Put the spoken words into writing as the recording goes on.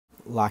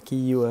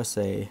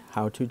LockeyUSA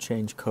How to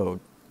Change Code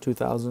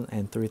 2000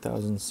 and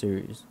 3000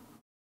 series.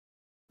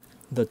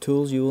 The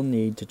tools you will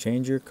need to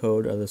change your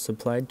code are the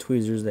supplied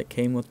tweezers that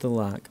came with the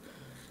lock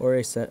or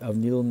a set of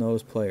needle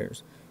nose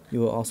pliers. You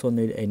will also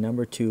need a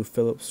number 2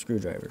 Phillips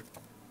screwdriver.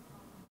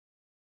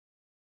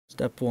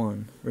 Step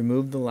 1.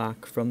 Remove the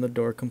lock from the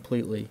door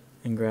completely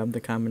and grab the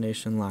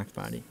combination lock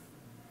body.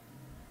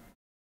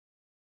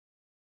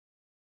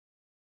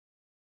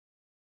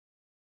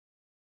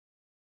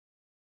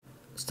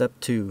 Step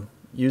 2.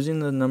 Using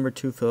the number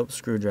 2 Phillips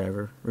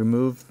screwdriver,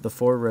 remove the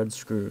 4 red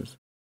screws.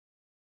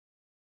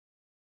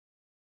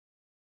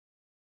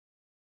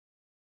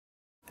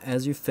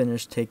 As you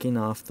finish taking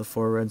off the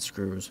 4 red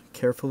screws,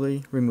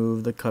 carefully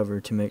remove the cover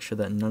to make sure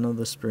that none of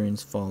the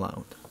springs fall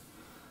out.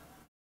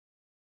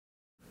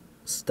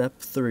 Step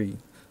 3.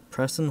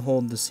 Press and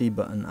hold the C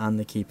button on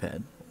the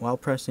keypad. While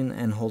pressing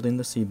and holding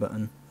the C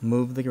button,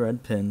 move the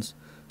red pins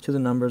to the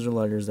numbers or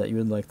letters that you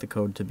would like the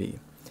code to be.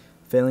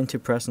 Failing to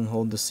press and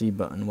hold the C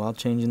button while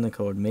changing the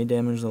code may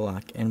damage the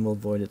lock and will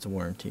void its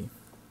warranty.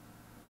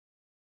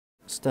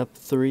 Step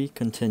 3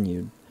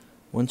 continued.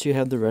 Once you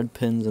have the red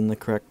pins in the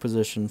correct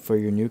position for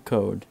your new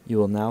code, you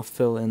will now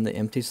fill in the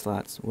empty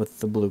slots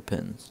with the blue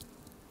pins.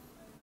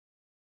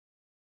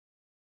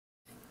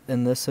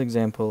 In this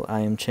example, I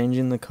am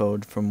changing the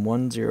code from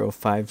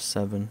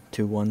 1057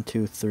 to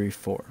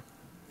 1234.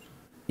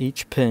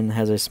 Each pin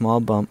has a small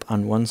bump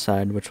on one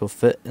side which will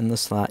fit in the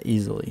slot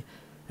easily.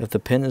 If the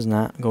pin is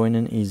not going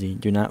in easy,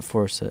 do not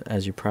force it,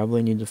 as you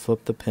probably need to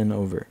flip the pin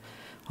over.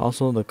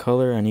 Also, the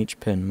color on each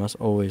pin must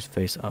always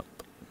face up.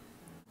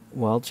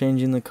 While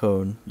changing the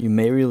code, you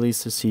may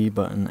release the C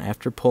button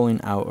after pulling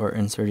out or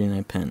inserting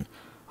a pin.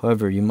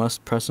 However, you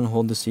must press and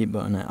hold the C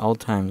button at all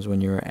times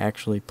when you are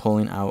actually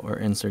pulling out or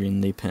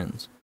inserting the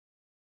pins.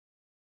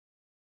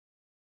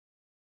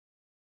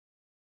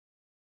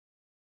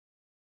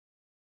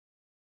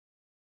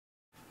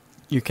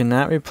 You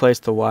cannot replace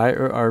the Y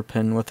or R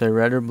pin with a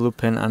red or blue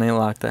pin on a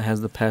lock that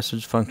has the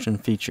passage function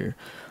feature.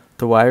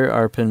 The Y or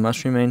R pin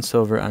must remain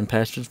silver on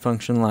passage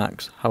function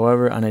locks.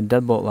 However, on a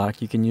deadbolt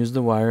lock, you can use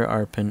the Y or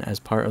R pin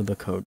as part of the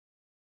code.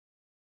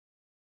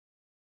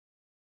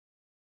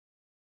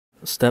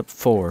 Step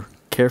 4.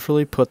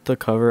 Carefully put the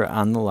cover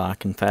on the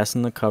lock and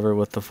fasten the cover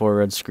with the 4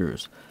 red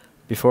screws.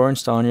 Before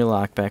installing your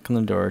lock back on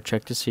the door,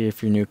 check to see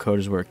if your new code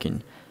is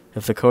working.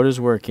 If the code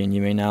is working,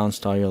 you may now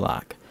install your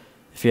lock.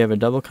 If you have a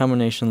double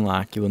combination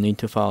lock, you will need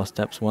to follow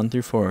steps 1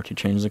 through 4 to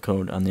change the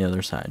code on the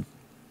other side.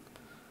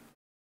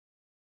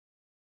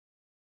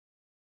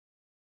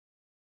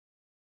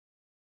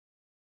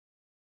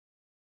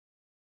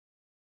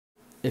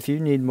 If you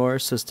need more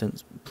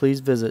assistance, please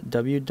visit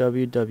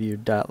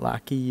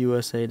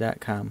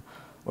www.LockeyUSA.com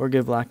or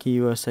give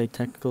LockeyUSA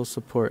technical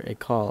support a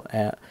call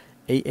at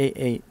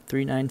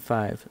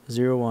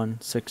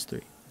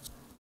 888-395-0163.